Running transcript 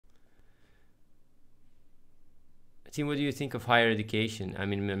Tim, what do you think of higher education?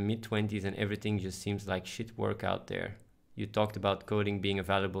 I'm in my mid-20s and everything just seems like shit work out there. You talked about coding being a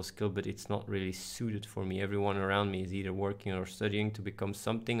valuable skill, but it's not really suited for me. Everyone around me is either working or studying to become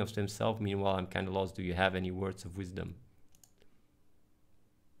something of themselves. Meanwhile, I'm kind of lost. Do you have any words of wisdom?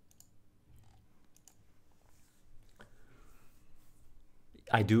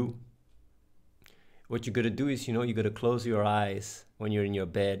 I do. What you gotta do is, you know, you gotta close your eyes when you're in your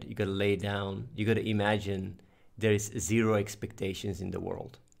bed. You gotta lay down. You gotta imagine there is zero expectations in the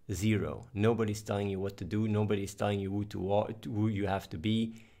world. Zero. Nobody's telling you what to do. Nobody's telling you who you have to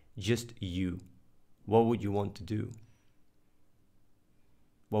be. Just you. What would you want to do?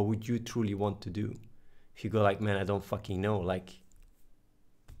 What would you truly want to do? If you go like, man, I don't fucking know, like,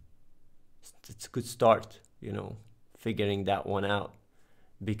 it's a good start, you know, figuring that one out.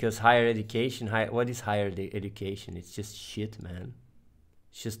 Because higher education, what is higher education? It's just shit, man.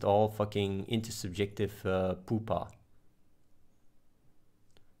 It's just all fucking intersubjective poopa.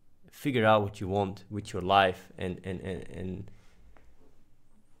 Figure out what you want with your life, and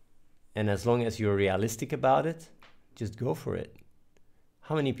as long as you're realistic about it, just go for it.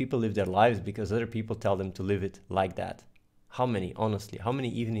 How many people live their lives because other people tell them to live it like that? How many, honestly? How many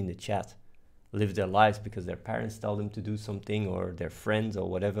even in the chat live their lives because their parents tell them to do something, or their friends or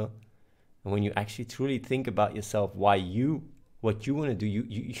whatever? And when you actually truly think about yourself, what you want to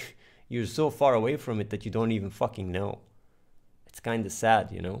do, you're so far away from it that you don't even fucking know. It's kind of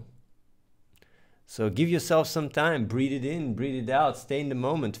sad, you know? So give yourself some time, breathe it in, breathe it out, stay in the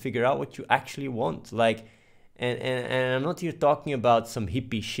moment, figure out what you actually want. Like, and I'm not here talking about some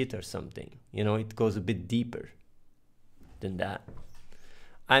hippie shit or something, you know, it goes a bit deeper than that.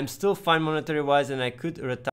 I'm still fine monetary wise and I could retire